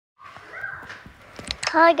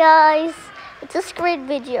Hi guys, it's a screen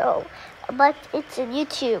video, but it's on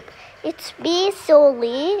YouTube. It's me,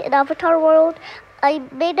 Soli, in Avatar World. I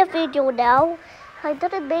made a video now. I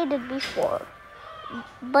didn't make it before,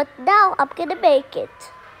 but now I'm gonna make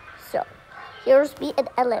it. So, here's me and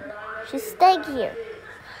Ellen. She's staying here.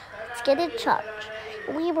 Let's get in charge.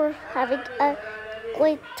 We were having a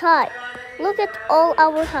great time. Look at all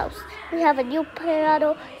our house. We have a new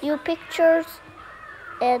piano, new pictures,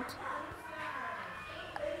 and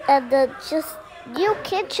just new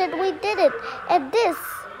kitchen. We did it. And this,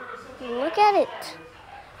 look at it.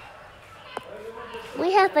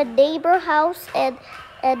 We have a neighbor house and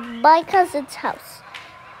my cousin's house.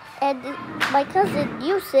 And my cousin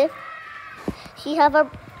Yusuf, he have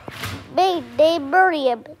a maid named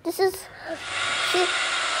Miriam.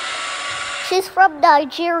 She's from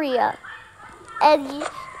Nigeria. And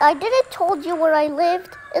I didn't told you where I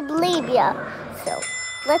lived, in Libya. So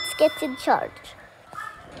let's get in charge.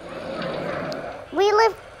 We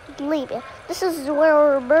live in Libya. This is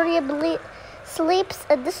where Miriam sleeps,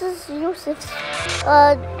 and this is Yusuf's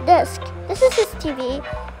desk. This is his TV.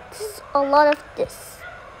 This is a lot of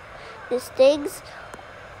these things.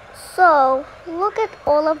 So look at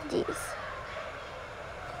all of these.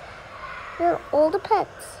 They're all the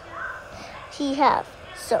pets he have.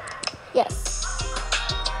 So yes.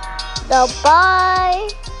 Now bye.